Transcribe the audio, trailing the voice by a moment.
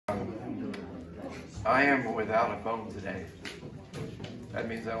I am without a phone today. That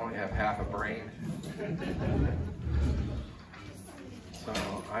means I only have half a brain. So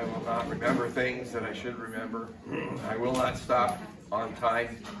I will not remember things that I should remember. I will not stop on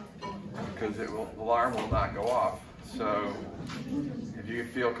time because the alarm will not go off. So if you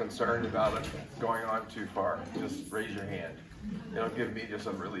feel concerned about it going on too far, just raise your hand. It'll give me just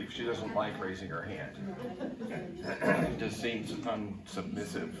some relief. She doesn't like raising her hand. It just seems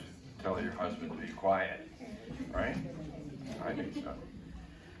unsubmissive. Tell your husband to be quiet, right? I think so.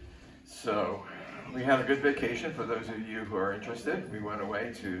 So we had a good vacation. For those of you who are interested, we went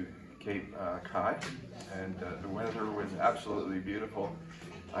away to Cape Cod, and the weather was absolutely beautiful.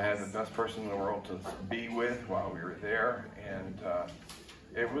 I had the best person in the world to be with while we were there, and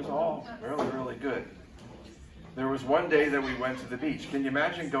it was all really, really good. There was one day that we went to the beach. Can you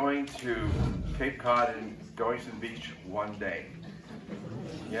imagine going to Cape Cod and going to the beach one day?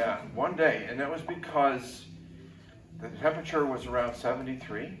 Yeah, one day, and that was because the temperature was around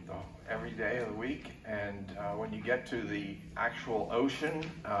 73 every day of the week, and when you get to the actual ocean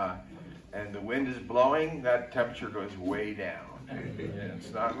and the wind is blowing, that temperature goes way down. And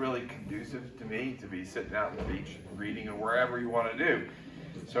it's not really conducive to me to be sitting out on the beach reading or wherever you want to do.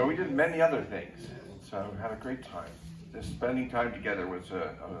 So we did many other things. So we had a great time. Just spending time together was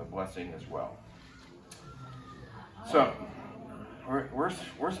a blessing as well. So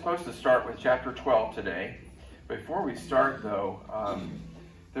we're supposed to start with chapter 12 today. Before we start, though,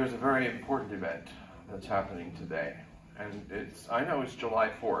 there's a very important event that's happening today. And I know it's July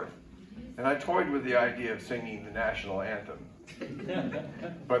 4th. And I toyed with the idea of singing the national anthem.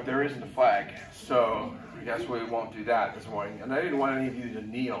 But there isn't a flag, so I guess we won't do that this morning. And I didn't want any of you to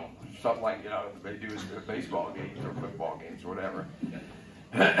kneel, something like, they do in baseball games or football games or whatever.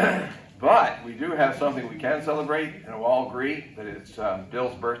 But we do have something we can celebrate, and we'll all agree that it's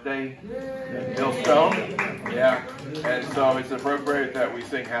Bill's birthday. Bill Stone. Yeah. And so it's appropriate that we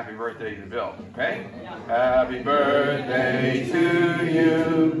sing happy birthday to Bill. Okay? Happy birthday to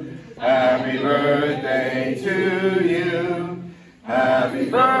you. Happy birthday to you. Happy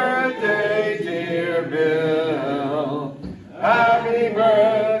birthday, dear Bill. Happy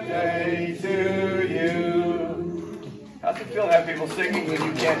birthday to you. How's it feel to have people singing when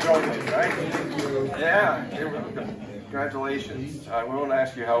you can't join in, right? Yeah, congratulations. We won't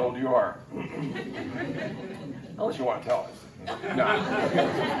ask you how old you are. Unless you want to tell us. No.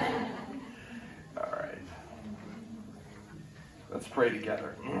 All right. Let's pray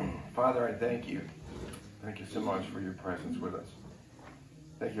together. Father, I thank you. Thank you so much for your presence with us.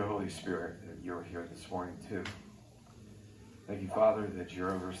 Thank you, Holy Spirit, that you're here this morning too. Thank you, Father, that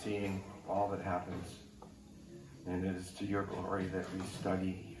you're overseeing all that happens. And it is to your glory that we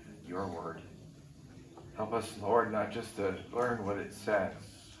study your word. Help us, Lord, not just to learn what it says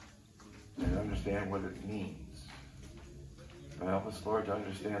and understand what it means, but help us, Lord, to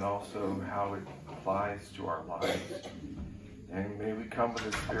understand also how it applies to our lives. And may we come with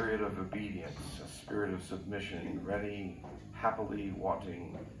a spirit of obedience, a spirit of submission, ready, happily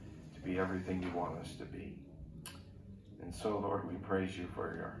wanting to be everything you want us to be. And so, Lord, we praise you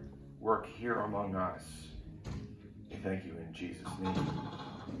for your work here among us. We thank you in Jesus' name.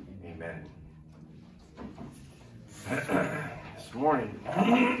 Amen. This morning,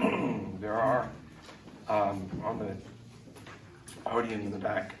 there are, on the podium in the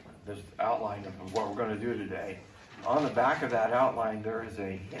back, this outline of what we're going to do today. On the back of that outline, there is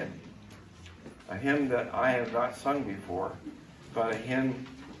a hymn that I have not sung before, but a hymn,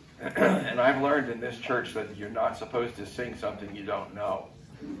 and I've learned in this church that you're not supposed to sing something you don't know.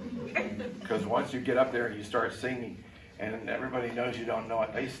 Because once you get up there and you start singing, and everybody knows you don't know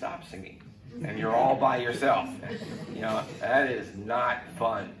it, they stop singing. And you're all by yourself. That is not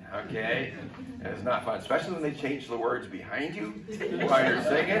fun, okay? It is not fun, especially when they change the words behind you while you're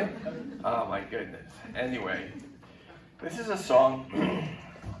singing. Oh my goodness. Anyway, this is a song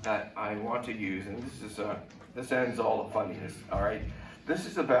that I want to use, and this ends all the funniness, all right? This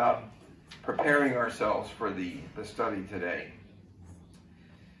is about preparing ourselves for the study today.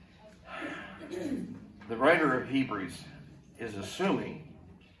 The writer of Hebrews is assuming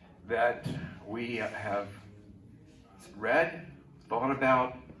that we have read, thought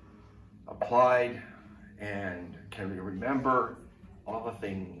about, applied, and can remember all the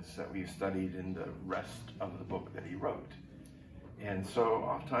things that we've studied in the rest of the book that he wrote. And so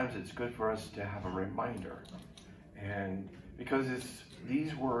oftentimes it's good for us to have a reminder. And because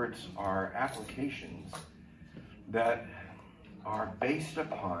these words are applications that are based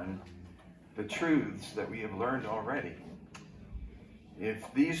upon the truths that we have learned already.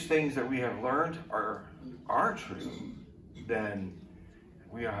 If these things that we have learned are true, then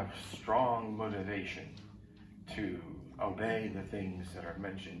we have strong motivation to obey the things that are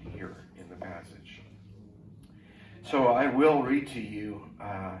mentioned here in the passage. So I will read to you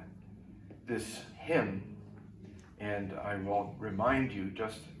this hymn, and I will remind you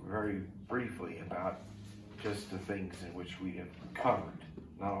just very briefly about just the things in which we have covered.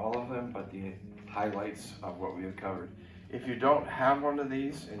 Not all of them, but the highlights of what we have covered. If you don't have one of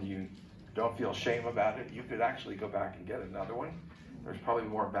these and you don't feel shame about it, you could actually go back and get another one. There's probably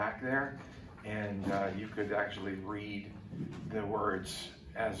more back there, and you could actually read the words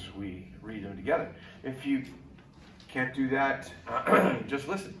as we read them together. If you can't do that, just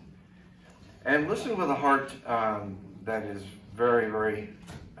listen. And listen with a heart that is very, very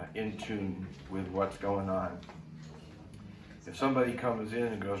in tune with what's going on. If somebody comes in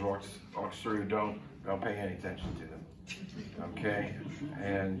and walks through, don't pay any attention to them. Okay,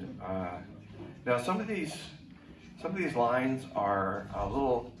 and now some of these lines are a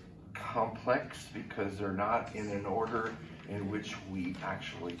little complex because they're not in an order in which we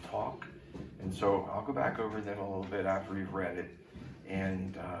actually talk, and so I'll go back over them a little bit after we've read it,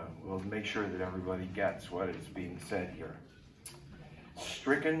 and we'll make sure that everybody gets what is being said here.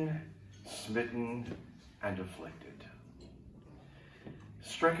 Stricken, smitten, and afflicted.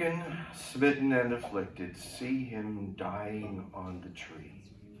 Stricken, smitten, and afflicted, see him dying on the tree.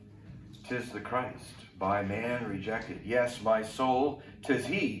 'Tis the Christ, by man rejected. Yes, my soul, 'tis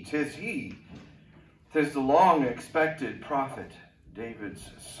he, 'tis he. 'Tis the long-expected prophet, David's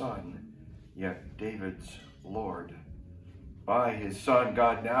son, yet David's Lord. By his Son,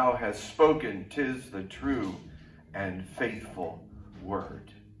 God now has spoken, 'tis the true and faithful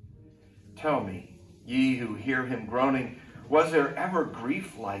word. Tell me, ye who hear him groaning, was there ever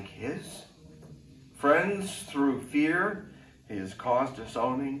grief like his? Friends through fear his cause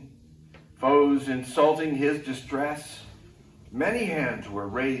disowning, foes insulting his distress. Many hands were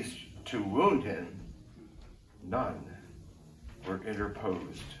raised to wound him, none were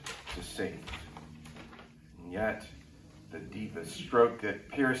interposed to save. And yet the deepest stroke that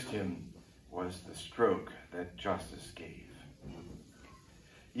pierced him was the stroke that justice gave.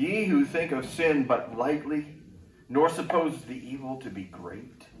 Ye who think of sin but lightly, nor suppose the evil to be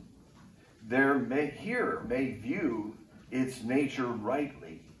great, here may view its nature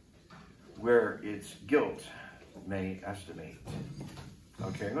rightly, where its guilt may estimate.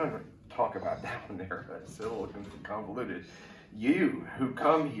 Okay, I'm going to talk about that one there. That's a little convoluted. You who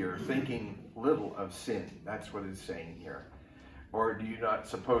come here thinking little of sin, that's what it's saying here. Or do you not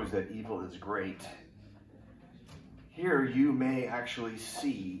suppose that evil is great? Here you may actually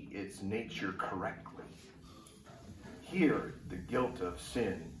see its nature correctly. Here, the guilt of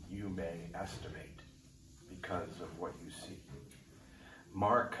sin you may estimate because of what you see.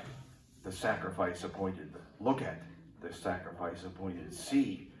 Mark the sacrifice appointed. Look at the sacrifice appointed.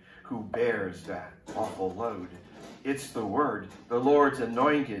 See who bears that awful load. It's the Word, the Lord's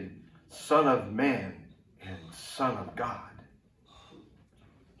anointed, Son of Man and Son of God.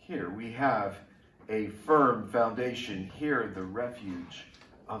 Here we have a firm foundation. Here, the refuge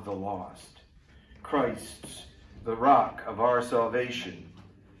of the lost. Christ's the rock of our salvation.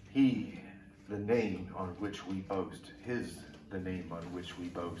 He, the name on which we boast. His, the name on which we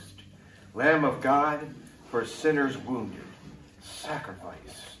boast. Lamb of God, for sinners wounded.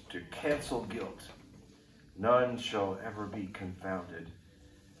 Sacrifice to cancel guilt. None shall ever be confounded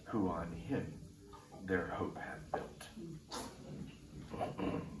who on him their hope have built.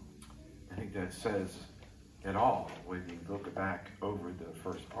 I think that says it all when you look back over the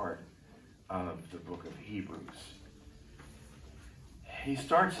first part of the book of Hebrews. He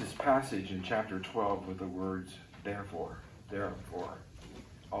starts his passage in chapter 12 with the words, therefore. Therefore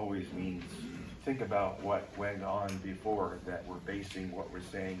always means think about what went on before that we're basing what we're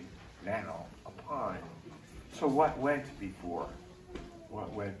saying now upon. So what went before?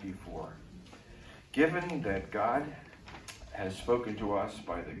 What went before? Given that God has spoken to us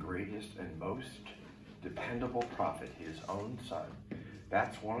by the greatest and most dependable prophet, his own Son,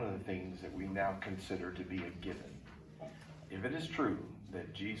 that's one of the things that we now consider to be a given. If it is true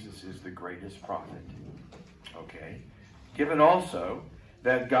that Jesus is the greatest prophet, okay, given also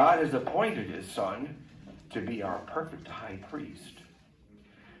that God has appointed his Son to be our perfect high priest,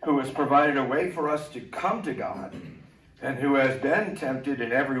 who has provided a way for us to come to God, and who has been tempted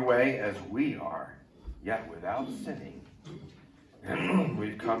in every way as we are, yet without sinning.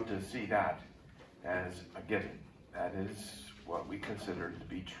 We've come to see that as a given. That is what we consider to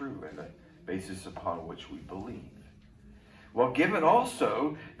be true and the basis upon which we believe. Well, given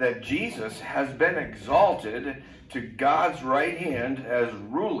also that Jesus has been exalted to God's right hand as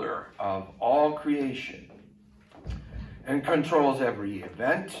ruler of all creation, and controls every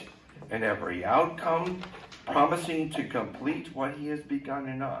event and every outcome, promising to complete what he has begun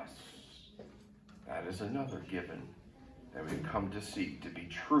in us. That is another given that we've come to seek to be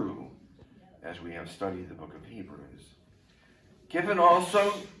true as we have studied the book of Hebrews. Given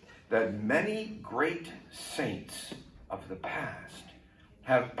also that many great saints of the past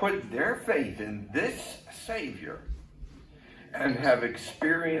have put their faith in this Savior and have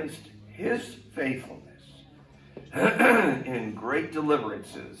experienced his faithfulness in great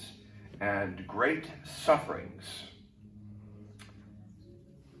deliverances and great sufferings.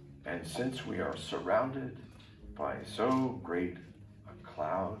 And since we are surrounded by so great a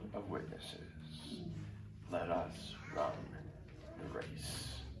cloud of witnesses, let us run the race.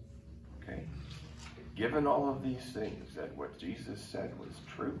 Okay? Given all of these things, that what Jesus said was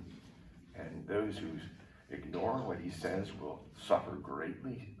true, and those who ignore what he says will suffer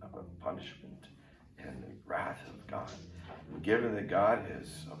greatly of a punishment and the wrath of God. Given that God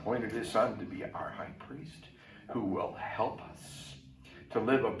has appointed his Son to be our high priest, who will help us to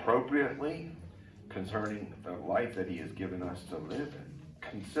live appropriately concerning the life that he has given us to live in.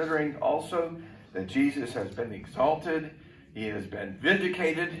 Considering also that Jesus has been exalted, he has been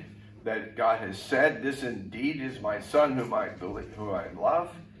vindicated, that God has said, this indeed is my Son whom I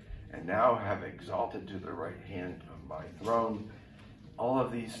love, and now have exalted to the right hand of my throne. All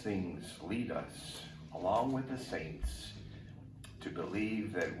of these things lead us, along with the saints, to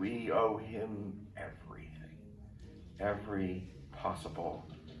believe that we owe him everything, every possible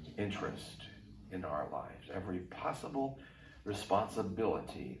interest in our lives, every possible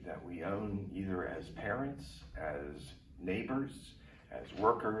responsibility that we own, either as parents, as neighbors, as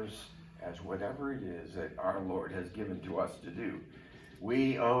workers, as whatever it is that our Lord has given to us to do.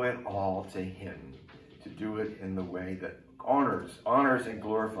 We owe it all to him, to do it in the way that honors and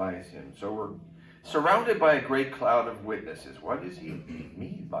glorifies him. So we're surrounded by a great cloud of witnesses. What does he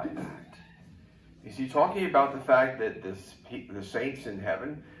mean by that? Is he talking about the fact that the saints in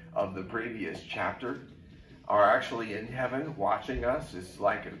heaven of the previous chapter are actually in heaven watching us? It's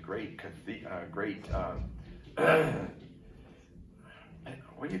like a great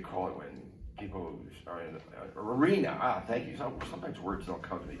what do you call it when people are in an arena? Thank you. Sometimes words don't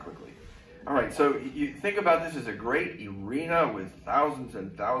come to me quickly. All right, so you think about this as a great arena with thousands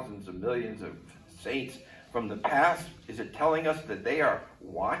and thousands of millions of saints from the past. Is it telling us that they are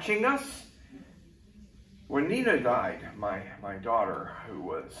watching us? When Nina died, my daughter, who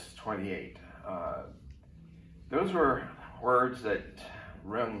was 28, those were words that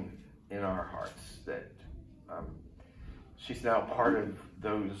rung in our hearts, that she's now part of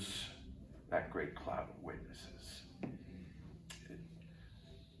that great cloud of witnesses.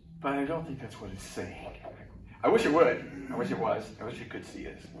 But I don't think that's what it's saying. I wish it would. I wish it was. I wish you could see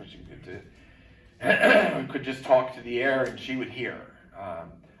us. I wish you could just talk to the air and she would hear.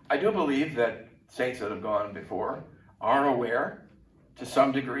 I do believe that saints that have gone before are aware to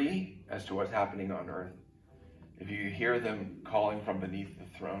some degree as to what's happening on earth. If you hear them calling from beneath the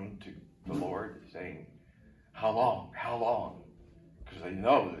throne to the Lord, saying, how long? How long? Because they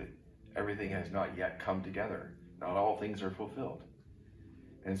know that everything has not yet come together. Not all things are fulfilled.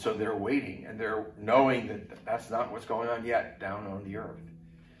 And so they're waiting, and they're knowing that that's not what's going on yet down on the earth.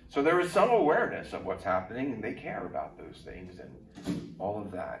 So there is some awareness of what's happening, and they care about those things and all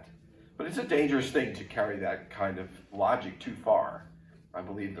of that. But it's a dangerous thing to carry that kind of logic too far. I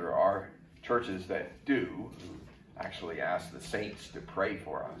believe there are churches that do, who actually ask the saints to pray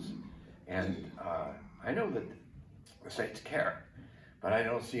for us. And I know that the saints care, but I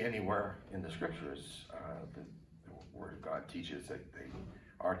don't see anywhere in the scriptures the Word of God teaches that they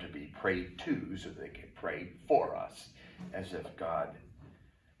are to be prayed to so they can pray for us, as if God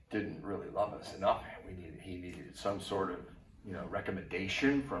didn't really love us enough. He needed some sort of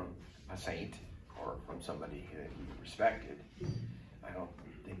recommendation from a saint or from somebody that he respected. I don't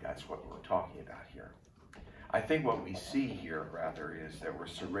think that's what we're talking about here. I think what we see here, rather, is that we're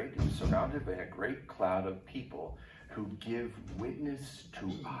surrounded by a great cloud of people who give witness to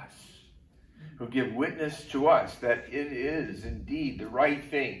us. Who give witness to us that it is indeed the right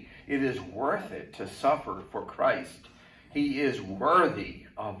thing. It is worth it to suffer for Christ. He is worthy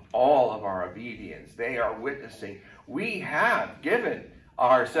of all of our obedience. They are witnessing. We have given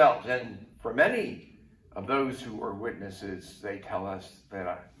ourselves, and for many of those who are witnesses, they tell us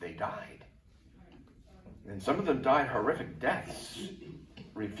that they died. And some of them died horrific deaths,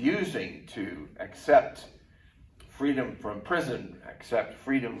 refusing to accept freedom from prison, accept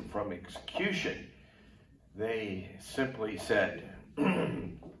freedom from execution. They simply said,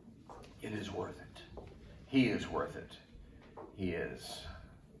 it is worth it. He is worth it. He is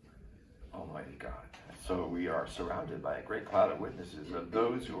Almighty God. That's So we are surrounded by a great cloud of witnesses of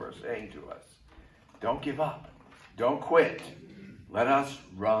those who are saying to us, don't give up. Don't quit. Let us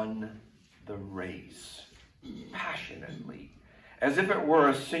run the race passionately, as if it were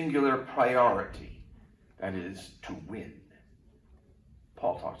a singular priority, that is, to win.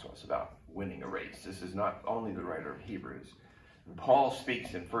 Paul talks to us about winning a race. This is not only the writer of Hebrews. And Paul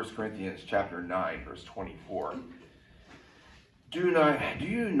speaks in 1 Corinthians chapter 9, verse 24. Do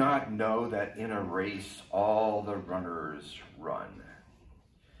you not know that in a race all the runners run,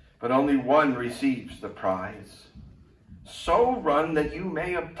 but only one receives the prize? So run that you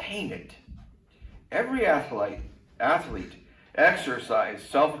may obtain it. Every athlete exercise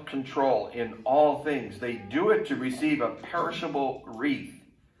self-control in all things. They do it to receive a perishable wreath,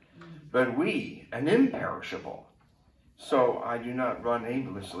 but we an imperishable. So I do not run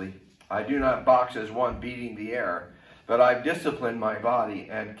aimlessly. I do not box as one beating the air, but I've disciplined my body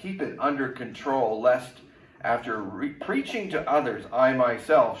and keep it under control, lest after preaching to others, I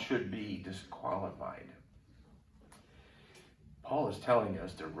myself should be disqualified. Paul is telling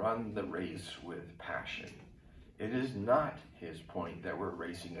us to run the race with passion. It is not his point that we're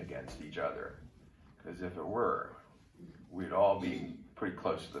racing against each other, because if it were, we'd all be pretty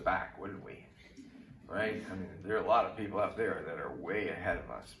close to the back, wouldn't we? Right? I mean, there are a lot of people out there that are way ahead of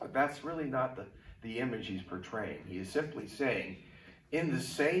us, but that's really not the image he's portraying. He is simply saying, in the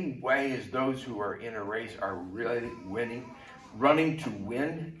same way as those who are in a race are really running to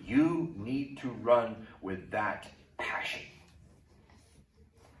win, you need to run with that passion.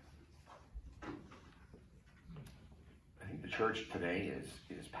 I think the church today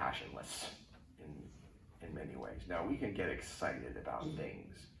is passionless in many ways. Now, we can get excited about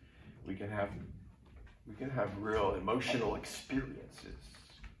things. We can have real emotional experiences.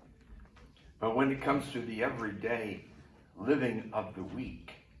 But when it comes to the everyday living of the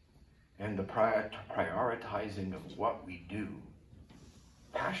week and the prioritizing of what we do,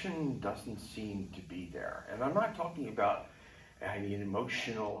 passion doesn't seem to be there. And I'm not talking about an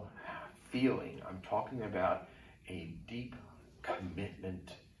emotional feeling. I'm talking about a deep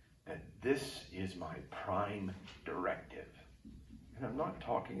commitment that this is my prime directive. And I'm not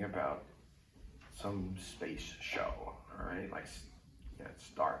talking about some space show, all right, like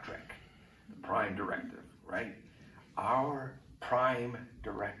Star Trek, the prime directive, right? Our prime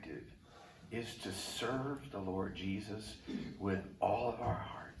directive is to serve the Lord Jesus with all of our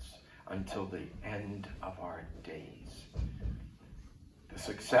hearts until the end of our days. The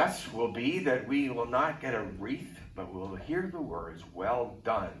success will be that we will not get a wreath, but we'll hear the words, "Well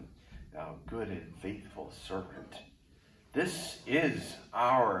done, thou good and faithful servant." This is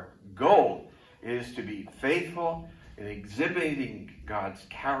our goal, is to be faithful in exhibiting God's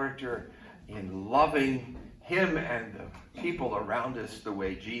character, in loving him and the people around us the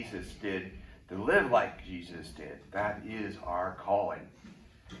way Jesus did, to live like Jesus did. That is our calling.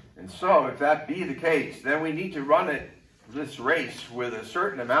 And so, if that be the case, then we need to run this race with a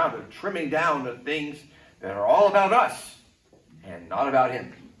certain amount of trimming down of things that are all about us and not about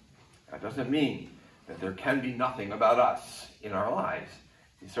him. That doesn't mean that there can be nothing about us in our lives.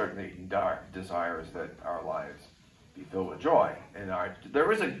 He certainly desires that our lives be filled with joy. And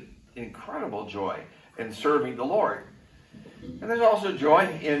there is an incredible joy in serving the Lord. And there's also joy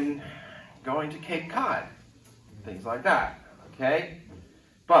in going to Cape Cod, things like that, okay?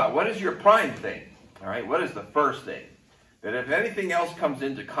 But what is your prime thing, all right? What is the first thing? That if anything else comes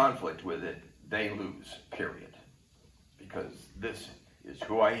into conflict with it, they lose, period. Because this is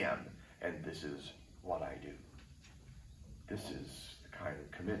who I am, and this is what I do. This is the kind of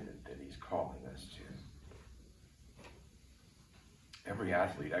commitment that he's calling us to. Every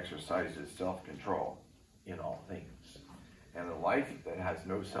athlete exercises self-control in all things. And a life that has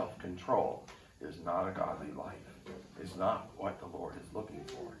no self-control is not a godly life. It's not what the Lord is looking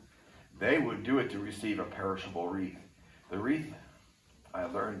for. They would do it to receive a perishable wreath. The wreath, I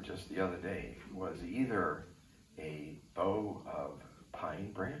learned just the other day, was either a bow of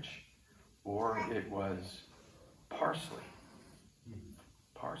pine branch or it was parsley.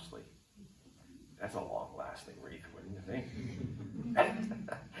 Parsley. That's a long-lasting wreath, wouldn't you think?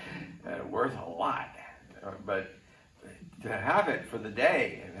 Worth a lot. But to have it for the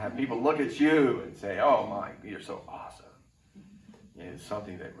day and have people look at you and say, "Oh my, you're so awesome," is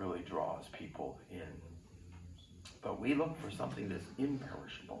something that really draws people in. But we look for something that's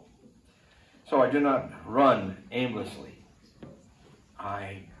imperishable. So I do not run aimlessly.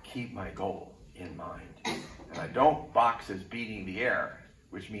 I keep my goal in mind. And I don't box as beating the air,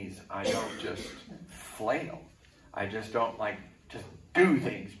 which means I don't just flail. I just don't just do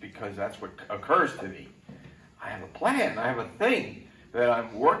things because that's what occurs to me. I have a plan. I have a thing. that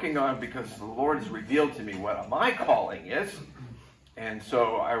I'm working on because the Lord has revealed to me what my calling is. And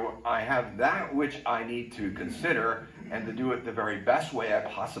so I have that which I need to consider and to do it the very best way I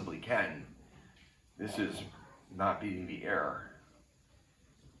possibly can. This is not beating the air.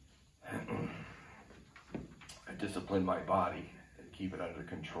 I discipline my body and keep it under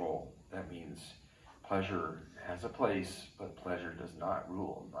control. That means pleasure has a place, but pleasure does not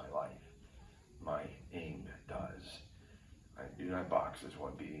rule my life. My aim does. I do not box as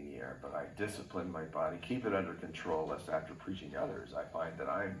one beating the air, but I discipline my body, keep it under control, lest after preaching to others, I find that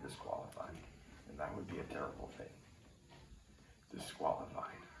I am disqualified. And that would be a terrible thing.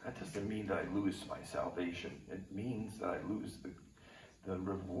 Disqualified. That doesn't mean that I lose my salvation. It means that I lose the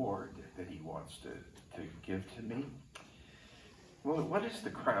reward that he wants to give to me. Well, what is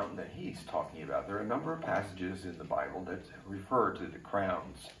the crown that he's talking about? There are a number of passages in the Bible that refer to the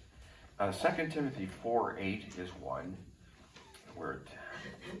crowns. 2 Timothy 4:8 is one, where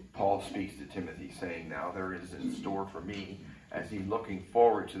Paul speaks to Timothy, saying, now there is in store for me, as he's looking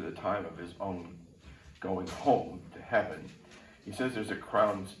forward to the time of his own going home to heaven. He says there's a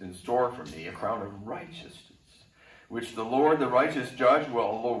crown in store for me, a crown of righteousness, which the Lord, the righteous judge,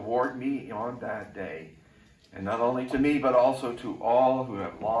 will award me on that day. And not only to me, but also to all who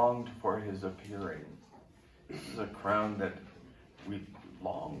have longed for his appearing. This is a crown that we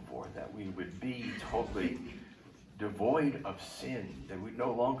long for, that we would be totally devoid of sin, that we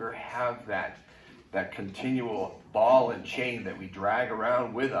no longer have that continual ball and chain that we drag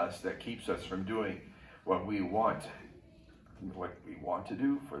around with us that keeps us from doing what we want to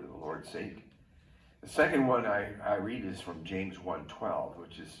do for the Lord's sake. The second one I read is from James 1:12,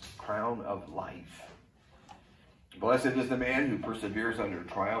 which is crown of life. Blessed is the man who perseveres under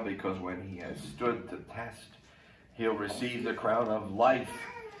trial, because when he has stood the test, he'll receive the crown of life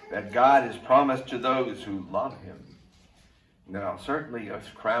that God has promised to those who love him. Now, certainly a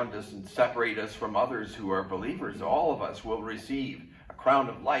crown doesn't separate us from others who are believers. All of us will receive a crown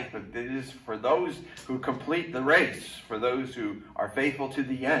of life, but it is for those who complete the race, for those who are faithful to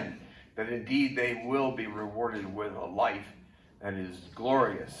the end, that indeed they will be rewarded with a life that is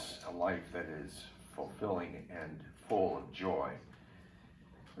glorious, a life that is fulfilling and full of joy.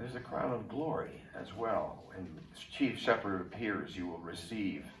 There's a crown of glory as well. When the chief shepherd appears, you will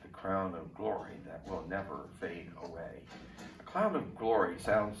receive the crown of glory that will never fade away. A crown of glory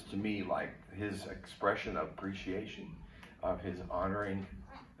sounds to me like his expression of appreciation, of his honoring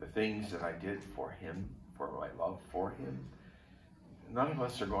the things that I did for him, for my love for him. None of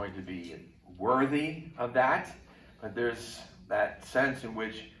us are going to be worthy of that, but there's that sense in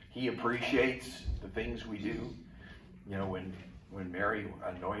which he appreciates the things we do. You know, when Mary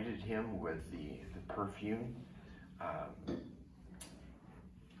anointed him with the perfume,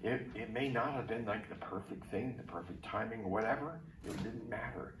 it may not have been like the perfect thing, the perfect timing or whatever. It didn't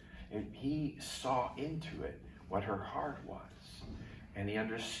matter. He saw into it what her heart was, and he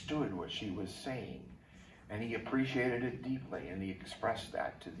understood what she was saying, and he appreciated it deeply, and he expressed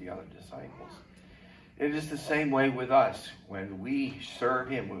that to the other disciples. It is the same way with us. When we serve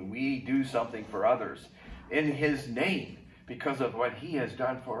him, when we do something for others in his name, because of what he has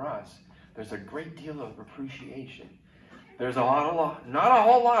done for us, there's a great deal of appreciation. There's not a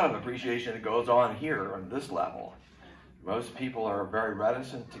whole lot of appreciation that goes on here on this level. Most people are very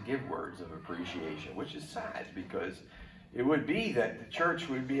reticent to give words of appreciation, which is sad, because it would be that the church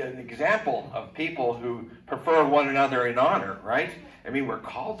would be an example of people who prefer one another in honor, right? I mean, we're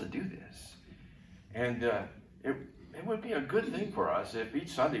called to do this. And it would be a good thing for us if each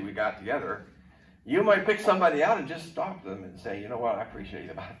Sunday we got together. You might pick somebody out and just stop them and say, you know what, I appreciate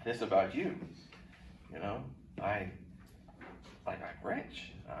about you. You know, like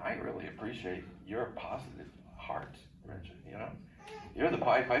Rich, I really appreciate your positive heart, Rich, you know. You're the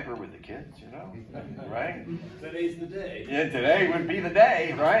Pied Piper with the kids, you know, right? Today's the day. Yeah, today would be the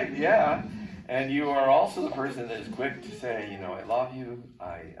day, right? Yeah. And you are also the person that is quick to say, you know, I love you,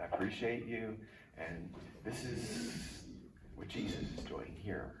 I appreciate you, and this is what Jesus is doing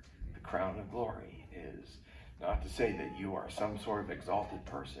here. The crown of glory is not to say that you are some sort of exalted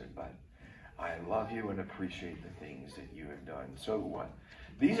person, but I love you and appreciate the things that you have done. So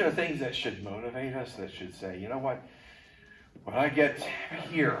these are things that should motivate us, that should say, you know what, when I get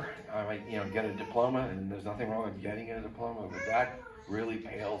here, I might, you know, get a diploma, and there's nothing wrong with getting a diploma, but that really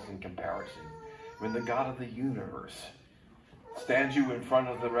pales in comparison. When the God of the universe stands you in front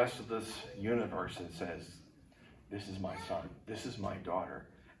of the rest of this universe and says, this is my son, this is my daughter,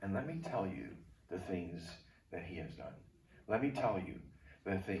 and let me tell you the things that he has done. Let me tell you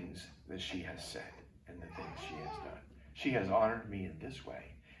the things that she has said and the things she has done. She has honored me in this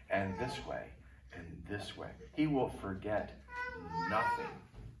way and this way, in this way. He will forget nothing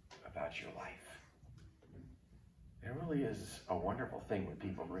about your life. It really is a wonderful thing when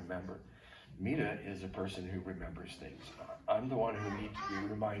people remember. Mita is a person who remembers things. I'm the one who needs to be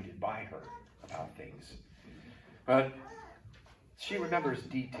reminded by her about things. But she remembers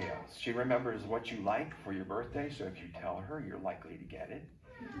details. She remembers what you like for your birthday, so if you tell her, you're likely to get it.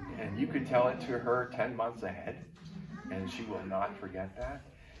 And you could tell it to her 10 months ahead, and she will not forget that.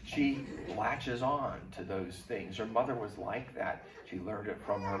 She latches on to those things. Her mother was like that. She learned it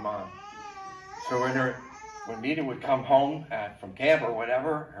from her mom. So when Mita would come home from camp or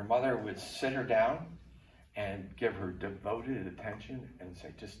whatever, her mother would sit her down and give her devoted attention and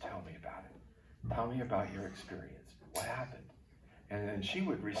say, just tell me about it. Tell me about your experience. What happened? And then she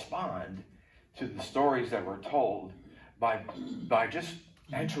would respond to the stories that were told by just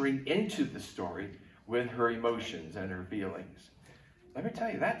entering into the story with her emotions and her feelings. Let me tell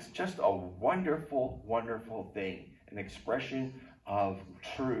you, that's just a wonderful, wonderful thing, an expression of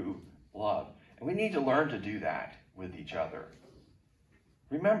true love. And we need to learn to do that with each other.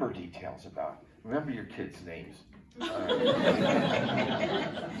 Remember details remember your kids' names.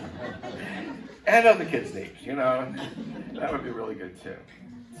 And other kids' names, that would be really good too.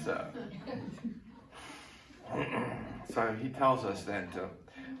 So he tells us then to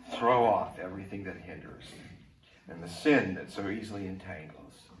throw off everything that hinders and the sin that so easily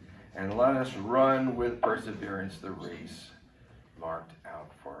entangles, and let us run with perseverance the race marked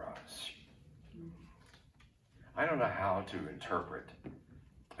out for us. I don't know how to interpret,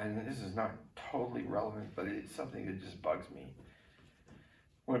 and this is not totally relevant, but it's something that just bugs me.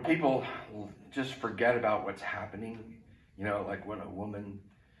 When people just forget about what's happening, like when a woman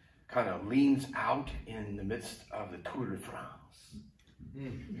kind of leans out in the midst of the Tour de France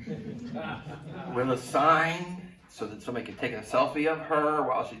with a sign so that somebody can take a selfie of her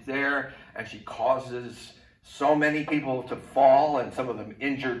while she's there, and she causes so many people to fall and some of them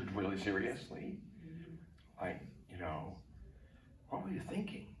injured really seriously. What were you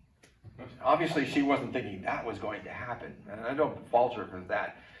thinking? Obviously, she wasn't thinking that was going to happen, and I don't fault her for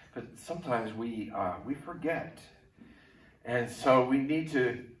that. But sometimes we forget, and so we need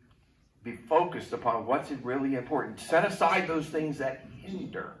to be focused upon what's really important. Set aside those things that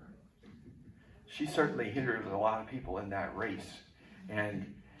hinder. She certainly hindered a lot of people in that race,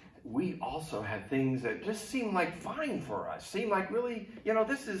 and we also have things that just seem like fine for us. Seem like really,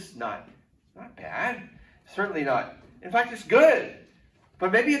 this is not bad. Certainly not. In fact, it's good.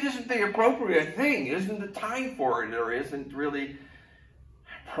 But maybe it isn't the appropriate thing. It isn't the time for it, or isn't really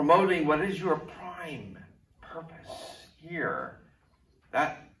promoting what is your prime purpose here.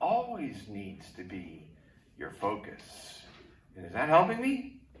 That always needs to be your focus. And is that helping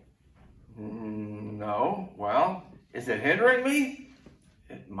me? No. Well, is it hindering me?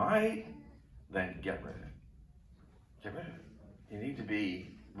 It might. Then get rid of it. Get rid of it. You need to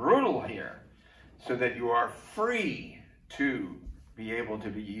be brutal here so that you are free to be able to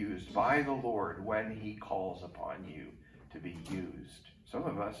be used by the Lord when he calls upon you to be used. Some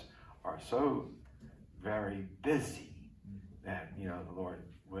of us are so very busy that, the Lord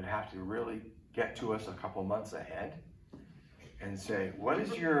would have to really get to us a couple months ahead and say, what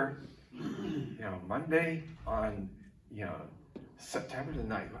is your, Monday on, September the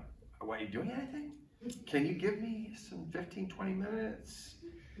 9th? Are you doing anything? Can you give me some 15, 20 minutes?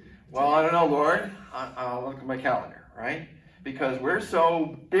 Well, I don't know, Lord. I'll look at my calendar, right? Because we're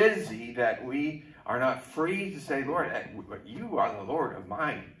so busy that we are not free to say, Lord, you are the Lord of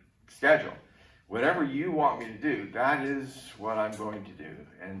my schedule. Whatever you want me to do, that is what I'm going to do.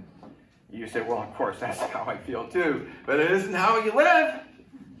 And you say, well, of course, that's how I feel too. But it isn't how you live,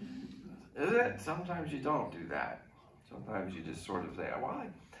 is it? Sometimes you don't do that. Sometimes you just sort of say, well,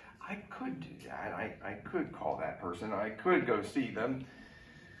 I could do that. I could call that person. I could go see them.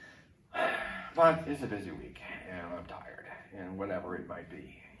 But it's a busy week, and I'm tired, and whatever it might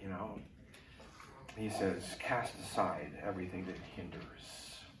be, He says, cast aside everything that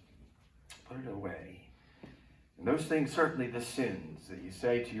hinders. Put it away. And those things, certainly the sins that you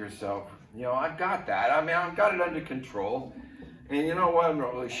say to yourself, I've got that. I've got it under control. And you know what? I'm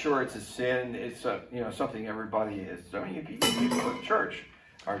not really sure it's a sin. It's something everybody is. People at church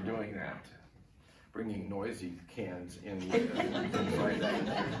are doing that. Bringing noisy cans in with things like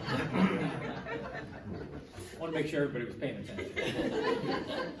that. I want to make sure everybody was paying attention.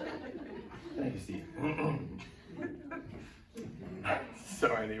 Thank you, Steve.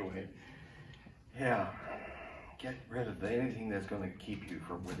 So anyway, get rid of anything that's going to keep you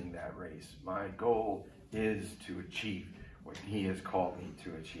from winning that race. My goal is to achieve what he has called me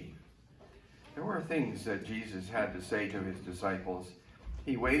to achieve. There were things that Jesus had to say to his disciples.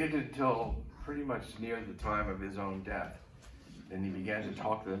 He waited until pretty much near the time of his own death. And he began to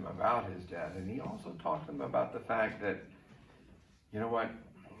talk to them about his death. And he also talked to them about the fact that, you know what,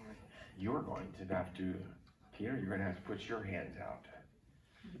 you're going to have to, Peter, you're going to have to put your hands out.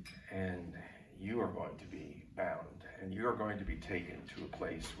 And you are going to be bound. And you are going to be taken to a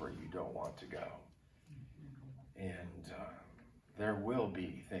place where you don't want to go. And there will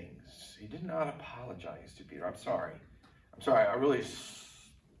be things. He did not apologize to Peter. I'm sorry. I really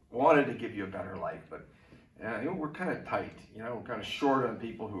wanted to give you a better life, but we're kind of tight. We're kind of short on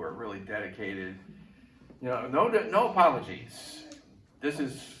people who are really dedicated. No apologies. This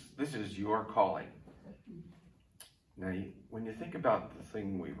is your calling. Now, when you think about the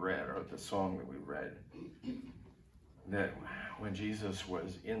thing we read, or the song that we read, that when Jesus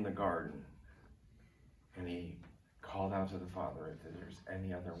was in the garden and he called out to the Father if there's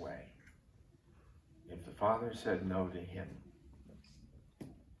any other way, if the Father said no to him,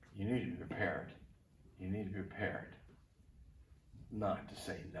 you need to be prepared. You need to be prepared not to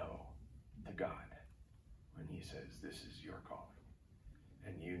say no to God when he says, this is your calling.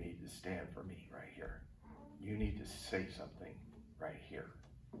 And you need to stand for me right here. You need to say something right here.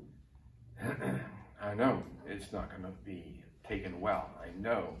 I know it's not going to be taken well. I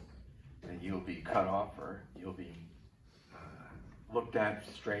know that you'll be cut off, or you'll be looked at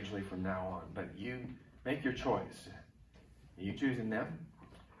strangely from now on. But you make your choice. Are you choosing them,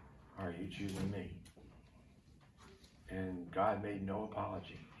 or are you choosing me? And God made no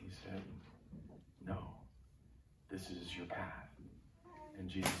apology. He said, no, this is your path. And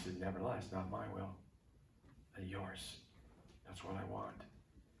Jesus said, nevertheless, not my will, but yours. That's what I want.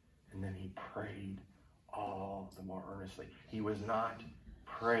 And then he prayed all the more earnestly. He was not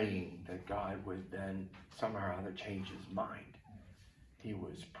praying that God would then somehow or other change his mind. He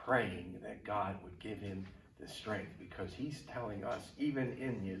was praying that God would give him the strength, because he's telling us, even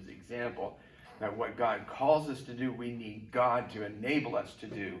in his example, that what God calls us to do, we need God to enable us to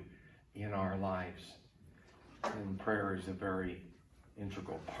do in our lives. And prayer is a very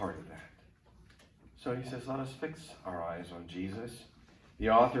integral part of that. So he says, let us fix our eyes on Jesus,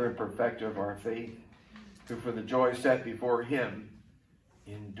 the author and perfecter of our faith, who for the joy set before him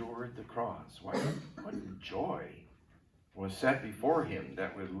endured the cross. What joy was set before him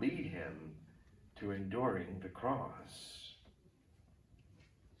that would lead him to enduring the cross?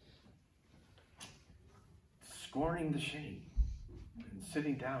 Scorning the shame and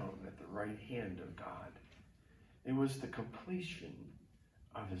sitting down at the right hand of God. It was the completion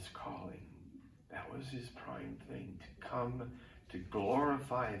of his calling. That was his prime thing, to come to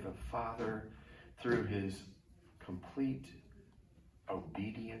glorify the Father through his complete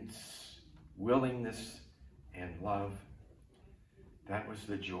obedience, willingness, and love. That was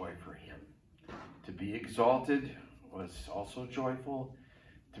the joy for him. To be exalted was also joyful.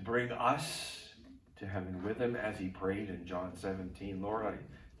 To bring us to heaven with him, as he prayed in John 17, Lord,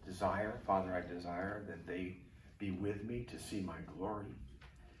 Father, I desire that they be with me to see my glory.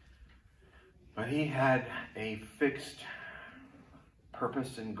 But he had a fixed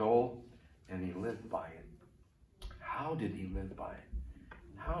purpose and goal, and he lived by it. How did he live by it?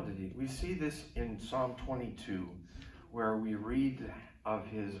 How did he? We see this in Psalm 22, where we read of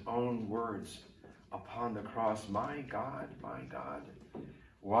his own words upon the cross. My God,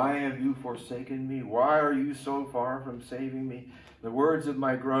 why have you forsaken me? Why are you so far from saving me? The words of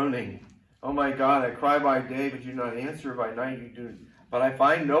my groaning. Oh my God, I cry by day, but you do not answer. By night you do, but I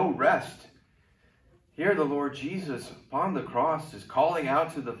find no rest. Here the Lord Jesus upon the cross is calling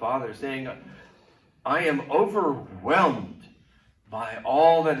out to the Father, saying, I am overwhelmed by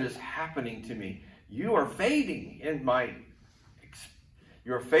all that is happening to me. You are fading in my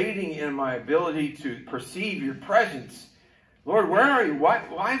ability to perceive your presence. Lord, where are you?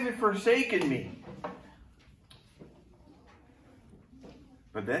 Why have you forsaken me?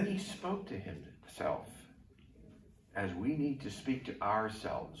 But then he spoke to himself, as we need to speak to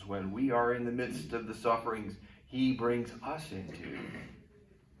ourselves when we are in the midst of the sufferings he brings us into.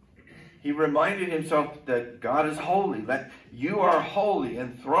 He reminded himself that God is holy, that you are holy,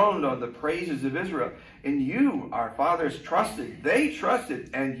 enthroned on the praises of Israel. And you, our fathers, trusted. They trusted,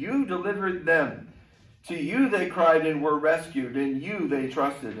 and you delivered them. To you they cried and were rescued. In you they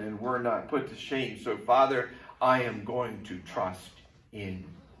trusted and were not put to shame. So, Father, I am going to trust in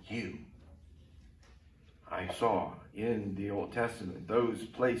you. I saw in the Old Testament those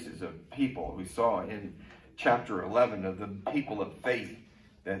places of people. We saw in chapter 11 of the people of faith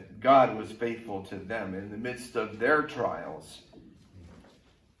that God was faithful to them in the midst of their trials.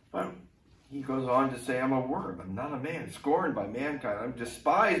 But he goes on to say, I'm a worm, I'm not a man, scorned by mankind, I'm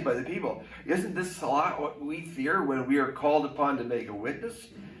despised by the people. Isn't this a lot what we fear when we are called upon to make a witness?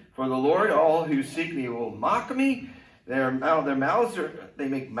 For the Lord, all who seek me will mock me. They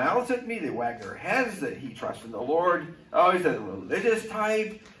make mouths at me. They wag their heads that he trusts in the Lord. Oh, he's a religious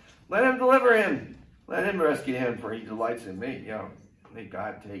type. Let him deliver him. Let him rescue him, for he delights in me. May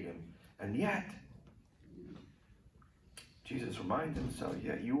God take him. And yet, Jesus reminds himself,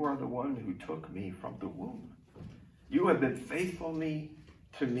 yet you are the one who took me from the womb. You have been faithful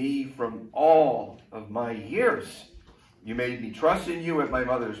to me from all of my years. You made me trust in you at my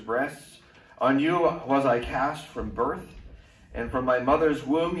mother's breasts. On you was I cast from birth, and from my mother's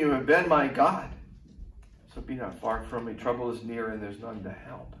womb you have been my God. So be not far from me. Trouble is near, and there's none to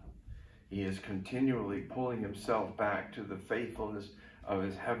help. He is continually pulling himself back to the faithfulness of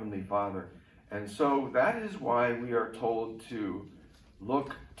his heavenly Father. And so that is why we are told to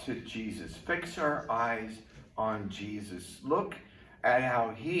look to Jesus. Fix our eyes on Jesus. Look at how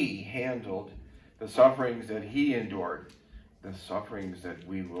he handled the sufferings that he endured, the sufferings that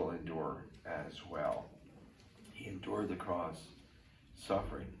we will endure as well. He endured the cross,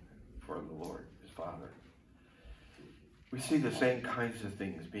 suffering for the Lord, his Father. We see the same kinds of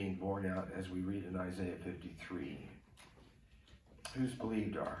things being borne out as we read in Isaiah 53. Who's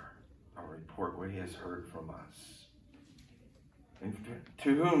believed our report, what he has heard from us? And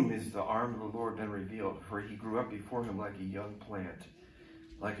to whom is the arm of the Lord been revealed? For he grew up before him like a young plant,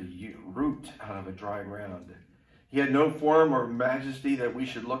 like a root out of a dry ground. He had no form or majesty that we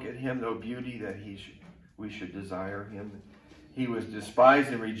should look at him, no beauty that we should desire him. He was despised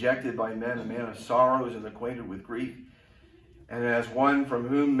and rejected by men, a man of sorrows and acquainted with grief. And as one from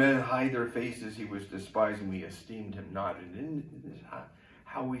whom men hide their faces, he was despised, and we esteemed him not. And isn't this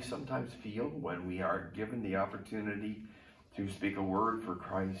how we sometimes feel when we are given the opportunity to speak a word for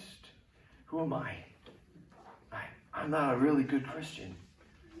Christ? Who am I? I'm not a really good Christian.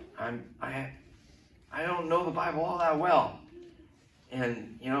 I don't know the Bible all that well.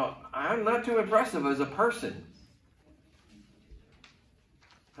 And, I'm not too impressive as a person.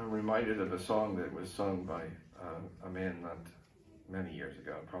 I'm reminded of a song that was sung by a man not many years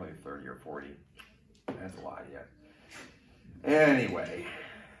ago, probably 30 or 40. That's a lot yet. Anyway,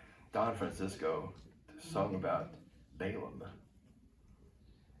 Don Francisco sung about Balaam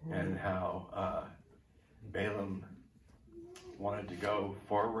and how Balaam wanted to go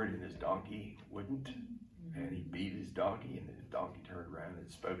forward and his donkey wouldn't, and he beat his donkey, and his donkey turned around and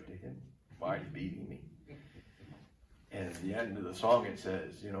spoke to him. Why are you beating me? And at the end of the song it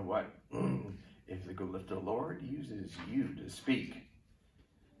says, you know what? If the Lord uses you to speak,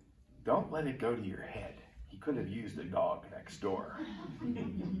 don't let it go to your head. He could have used the dog next door.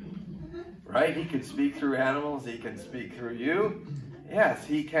 Right? He could speak through animals. He can speak through you. Yes,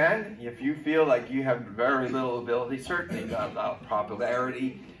 he can. If you feel like you have very little ability, certainly not a lot of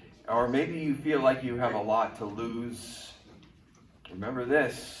popularity, or maybe you feel like you have a lot to lose, remember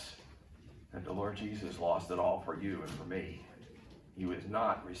this, that the Lord Jesus lost it all for you and for me. He was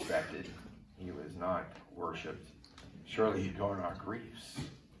not respected. He was not worshipped. Surely he bore our griefs,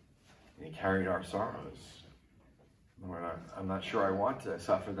 and he carried our sorrows. Lord, I'm not sure I want to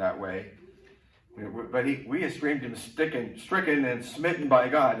suffer that way. But we esteemed him stricken and smitten by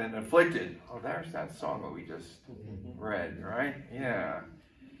God and afflicted. Oh, there's that song that we just read, right? Yeah.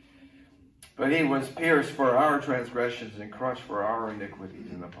 But he was pierced for our transgressions and crushed for our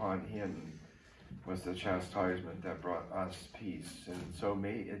iniquities, and upon him was the chastisement that brought us peace. And so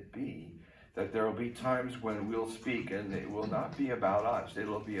may it be that there will be times when we'll speak and it will not be about us.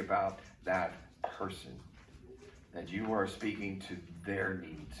 It'll be about that person, that you are speaking to their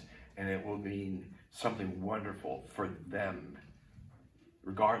needs. And it will mean something wonderful for them,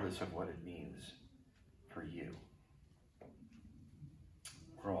 regardless of what it means for you.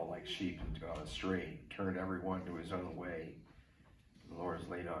 We're all like sheep and gone astray, turned everyone to his own way. The Lord has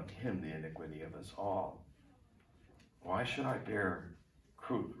laid on him the iniquity of us all. Why should I bear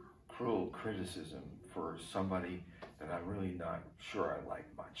cruel criticism for somebody that I'm really not sure I like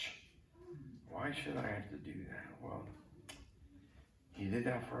much? Why should I have to do that? Well, he did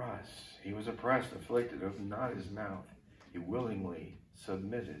that for us. He was oppressed, afflicted, opened not his mouth. He willingly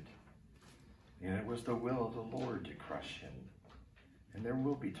submitted. And it was the will of the Lord to crush him. And there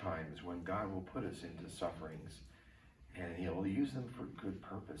will be times when God will put us into sufferings, and he'll use them for good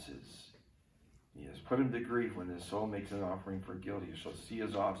purposes. He has put him to grief when his soul makes an offering for guilt. He shall see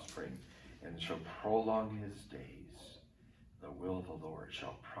his offspring, and shall prolong his days. The will of the Lord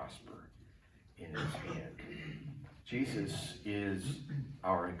shall prosper in his hand. Jesus is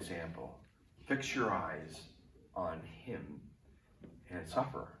our example. Fix your eyes on him and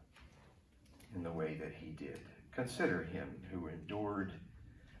suffer in the way that he did. Consider him who endured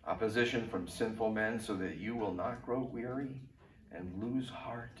opposition from sinful men so that you will not grow weary and lose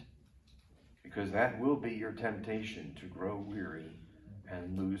heart? Because that will be your temptation, to grow weary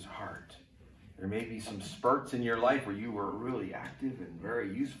and lose heart. There may be some spurts in your life where you were really active and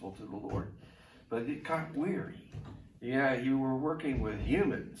very useful to the Lord, but it got weary. Yeah, you were working with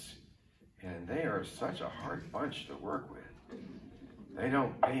humans, and they are such a hard bunch to work with. They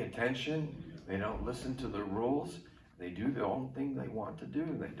don't pay attention. They don't listen to the rules. They do the own thing they want to do,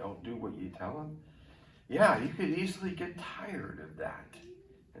 and they don't do what you tell them. Yeah, you could easily get tired of that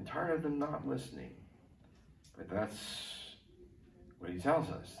and tired of them not listening. But that's what he tells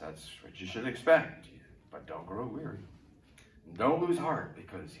us. That's what you should expect. But don't grow weary. Don't lose heart,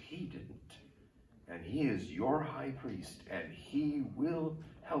 because he didn't. And he is your high priest, and he will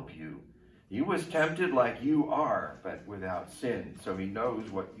help you. He was tempted like you are, but without sin. So he knows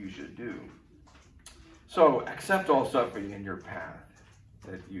what you should do. So accept all suffering in your path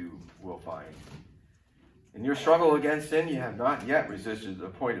that you will find. In your struggle against sin, you have not yet resisted to the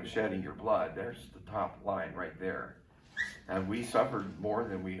point of shedding your blood. There's the top line right there. Have we suffered more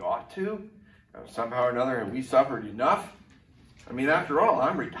than we ought to? Somehow or another, have we suffered enough? I mean, after all,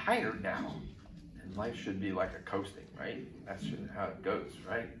 I'm retired now. And life should be like a coasting, right? That's how it goes,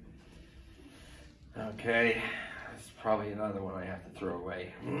 right? Okay, that's probably another one I have to throw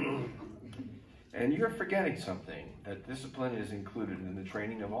away. And you're forgetting something, that discipline is included in the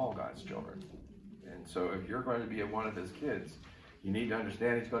training of all God's children. And so if you're going to be one of his kids, you need to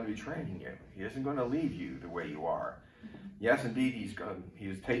understand he's going to be training you. He isn't going to leave you the way you are. Yes, indeed, he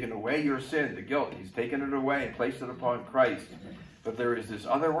has taken away your sin, the guilt. He's taken it away and placed it upon Christ. But there is this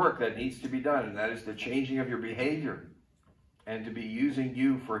other work that needs to be done, and that is the changing of your behavior and to be using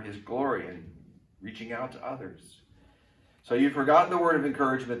you for his glory and reaching out to others. So you've forgotten the word of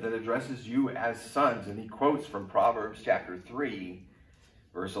encouragement that addresses you as sons. And he quotes from Proverbs chapter 3,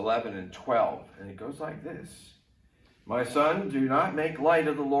 verse 11 and 12. And it goes like this. My son, do not make light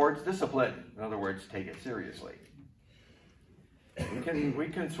of the Lord's discipline. In other words, take it seriously. We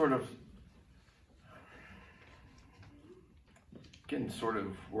can sort of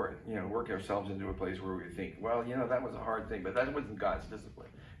work ourselves into a place where we think, well, that was a hard thing, but that wasn't God's discipline.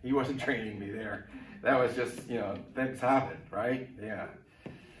 He wasn't training me there. That was just, things happen, right? Yeah.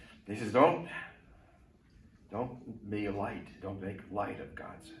 He says, don't be light. Don't make light of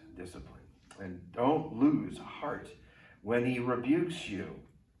God's discipline. And don't lose heart when he rebukes you.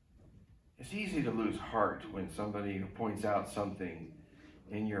 It's easy to lose heart when somebody points out something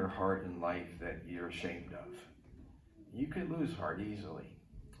in your heart and life that you're ashamed of. You could lose heart easily.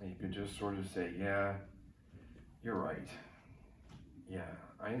 And you could just sort of say, yeah, you're right. Yeah,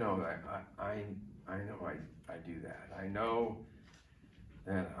 I know that. I know I do that. I know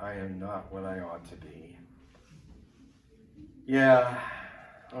that I am not what I ought to be. Yeah,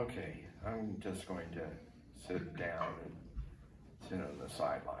 okay. I'm just going to sit down and sit on the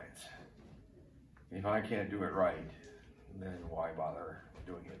sidelines. If I can't do it right, then why bother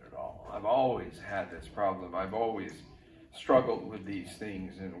doing it at all? I've always had this problem. I've always struggled with these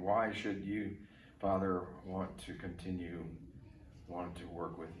things. And why should you, Father, want to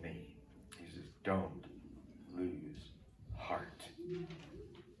work with me? He says, don't lose heart.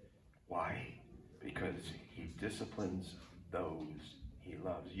 Why? Because he disciplines those he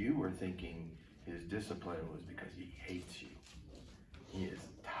loves. You were thinking his discipline was because he hates you. He is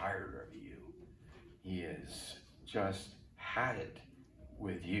tired of you. He has just had it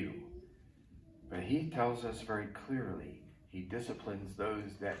with you. But he tells us very clearly, he disciplines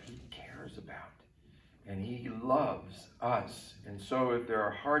those that he cares about. And he loves us. And so if there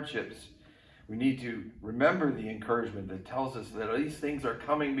are hardships, we need to remember the encouragement that tells us that these things are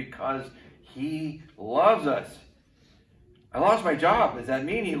coming because he loves us. I lost my job. Does that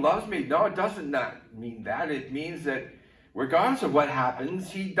mean he loves me? No, it doesn't not mean that. It means that regardless of what happens,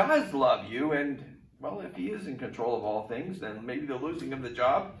 he does love you. And, well, if he is in control of all things, then maybe the losing of the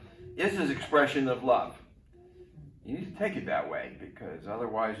job is his expression of love. You need to take it that way, because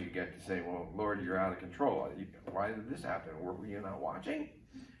otherwise you get to say, well, Lord, you're out of control. Why did this happen? Were you not watching?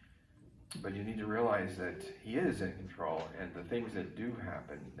 But you need to realize that he is in control, and the things that do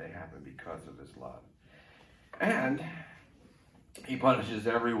happen, they happen because of his love. And he punishes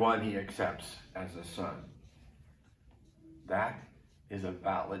everyone he accepts as a son. That is a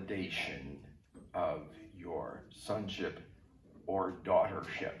validation of your sonship or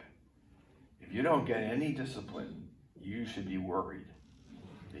daughtership. If you don't get any discipline, you should be worried,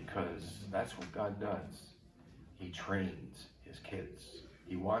 because that's what God does. He trains his kids.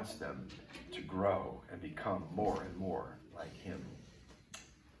 He wants them to grow and become more and more like him.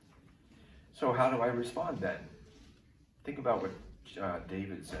 So how do I respond then? Think about what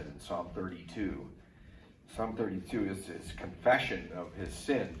David said in Psalm 32. Psalm 32 is his confession of his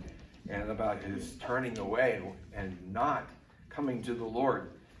sin and about his turning away and not coming to the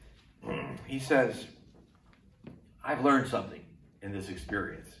Lord. He says, I've learned something in this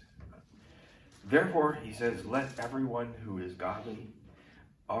experience. Therefore, he says, let everyone who is godly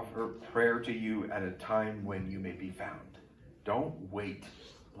offer prayer to you at a time when you may be found. Don't wait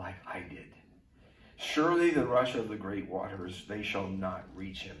like I did. Surely the rush of the great waters, they shall not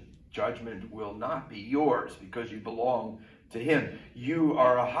reach him. Judgment will not be yours because you belong to him. You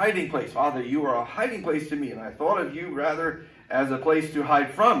are a hiding place. Father, you are a hiding place to me, and I thought of you rather as a place to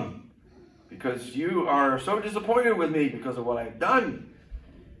hide from, because you are so disappointed with me because of what I've done.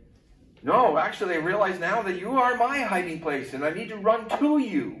 No, actually, I realize now that you are my hiding place, and I need to run to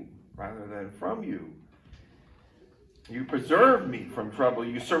you rather than from you. You preserve me from trouble.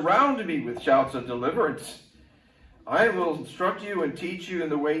 You surround me with shouts of deliverance. I will instruct you and teach you in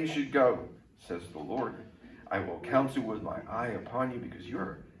the way you should go, says the Lord. I will counsel with my eye upon you because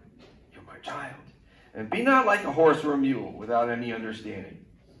you're my child. And be not like a horse or a mule without any understanding.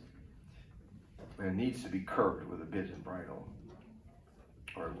 And it needs to be curbed with a bit and bridle,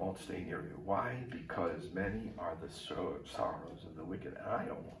 or it won't stay near you. Why? Because many are the sorrows of the wicked. And I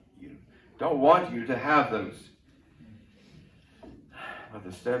don't want you to have those. But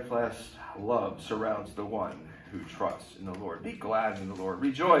the steadfast love surrounds the one who trusts in the Lord. Be glad in the Lord.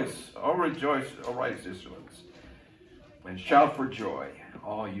 Rejoice, O righteous ones, and shout for joy,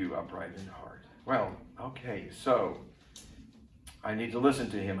 all you upright in heart. Well, okay, so I need to listen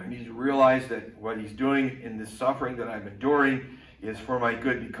to him. I need to realize that what he's doing in this suffering that I'm enduring is for my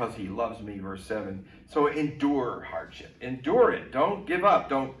good because he loves me, verse 7. So endure hardship. Endure it. Don't give up.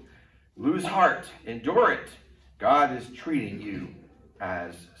 Don't lose heart. Endure it. God is treating you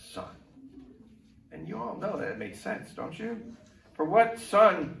as son. And you all know that makes sense, don't you? For what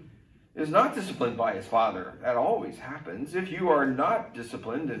son is not disciplined by his father? That always happens. If you are not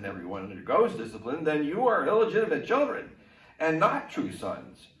disciplined, and everyone undergoes discipline, then you are illegitimate children and not true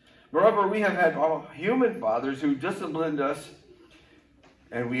sons. Moreover, we have had all human fathers who disciplined us,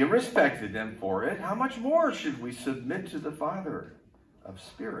 and we respected them for it. How much more should we submit to the Father of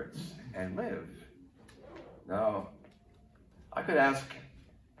spirits and live? Now, I could ask,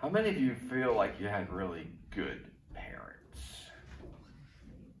 how many of you feel like you had really good parents?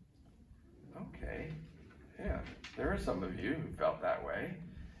 Okay, yeah, there are some of you who felt that way.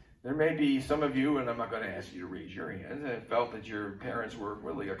 There may be some of you, and I'm not going to ask you to raise your hands, that felt that your parents were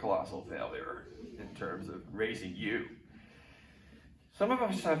really a colossal failure in terms of raising you. Some of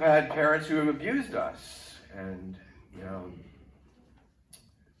us have had parents who have abused us, and,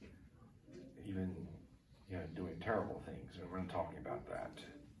 even doing terrible things, and we're not talking about that.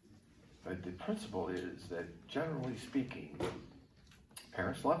 But the principle is that, generally speaking,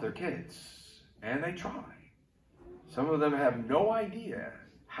 parents love their kids, and they try. Some of them have no idea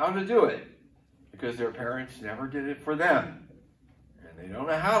how to do it because their parents never did it for them, and they don't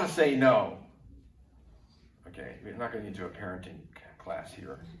know how to say no. Okay, we're not going into a parenting class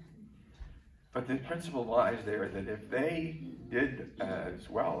here. But the principle lies there that if they did as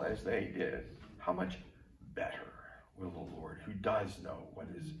well as they did, how much better will the Lord, who does know what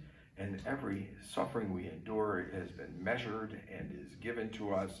is, and every suffering we endure has been measured and is given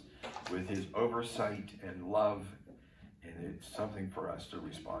to us with his oversight and love, and it's something for us to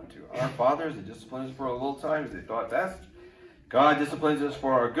respond to. Our fathers, they discipline us for a little time as they thought best. God disciplines us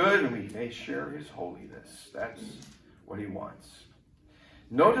for our good, and we may share his holiness. That's what he wants.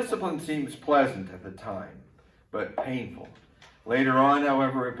 No discipline seems pleasant at the time, but painful. Later on,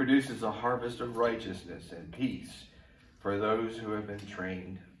 however, it produces a harvest of righteousness and peace for those who have been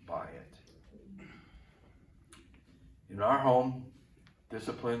trained by it. In our home,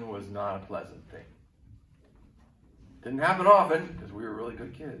 discipline was not a pleasant thing. Didn't happen often because we were really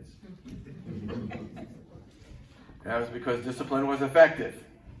good kids. That was because discipline was effective.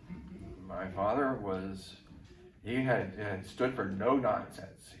 My father he had stood for no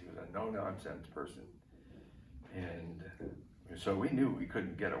nonsense. He was a no-nonsense person. And so we knew we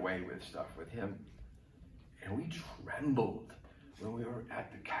couldn't get away with stuff with him. And we trembled when we were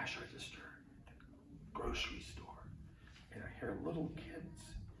at the cash register, the grocery store. And I hear little kids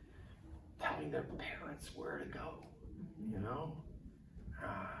telling their parents where to go,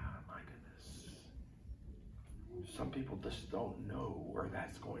 my goodness. Some people just don't know where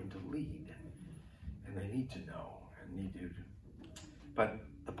that's going to lead. And they need to know and need to. But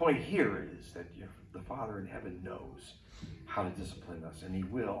the point here is that the Father in heaven knows how to discipline us, and he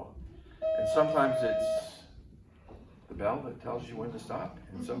will. And sometimes it's the bell that tells you when to stop,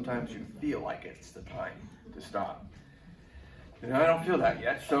 and sometimes you feel like it's the time to stop. I don't feel that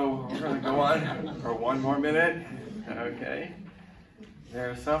yet, so we're going to go on for one more minute. Okay. There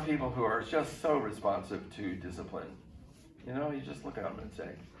are some people who are just so responsive to discipline. You just look at them and say,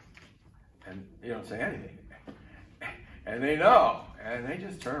 and you don't say anything. And they know, and they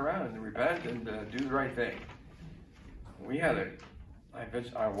just turn around and repent and do the right thing.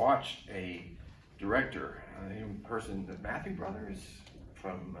 I watched a director, a person, the Matthew brothers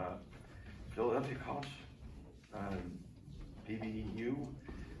from Philadelphia College, PBU.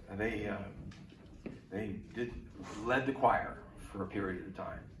 They led the choir for a period of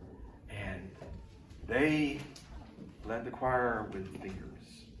time, and they led the choir with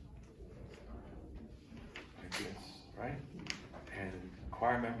fingers like this, right? And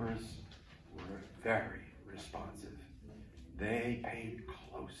choir members were very responsive. They paid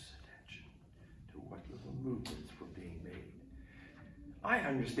close attention to what little movements were being made. I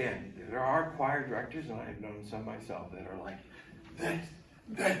understand that there are choir directors, and I've known some myself, that are like this,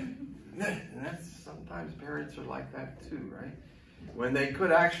 and that's sometimes parents are like that too, right? When they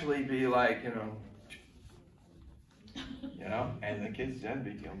could actually be like, and the kids then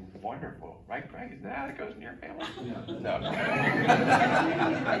become wonderful, right, Greg? Is that how it goes in your family? No.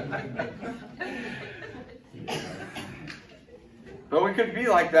 But we could be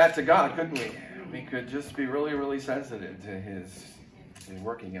like that to God, couldn't we? We could just be really, really sensitive to His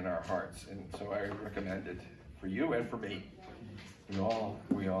working in our hearts. And so I recommend it for you and for me. We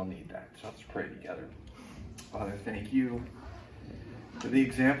all need that. So let's pray together. Father, thank you for the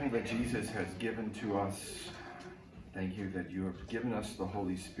example that Jesus has given to us. Thank you that you have given us the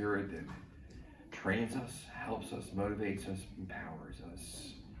Holy Spirit that trains us, helps us, motivates us, empowers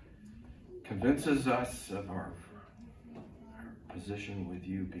us, convinces us of our position with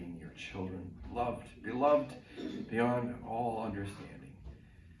you, being your children, beloved beyond all understanding.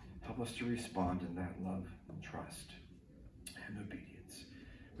 Help us to respond in that love and trust and obedience.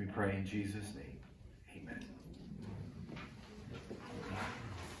 We pray in Jesus' name. Amen.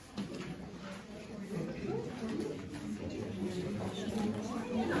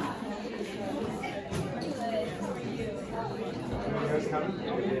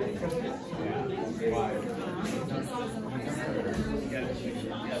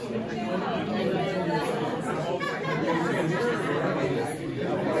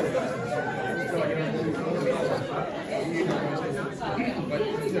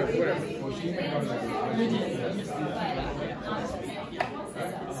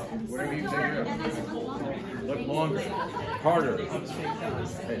 Whatever you figure out. Look longer, harder. We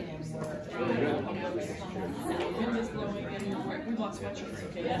bought sweatshirts,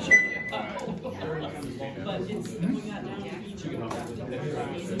 okay, yeah, sure. But it's, we got down to each of them.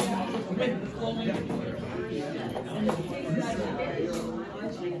 With glowing.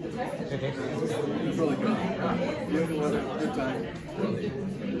 It's really good. You have a good time.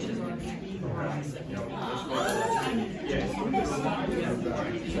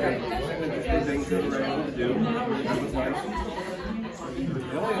 Interesting things that we're able to do. That was nice.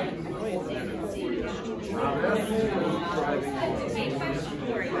 Driving.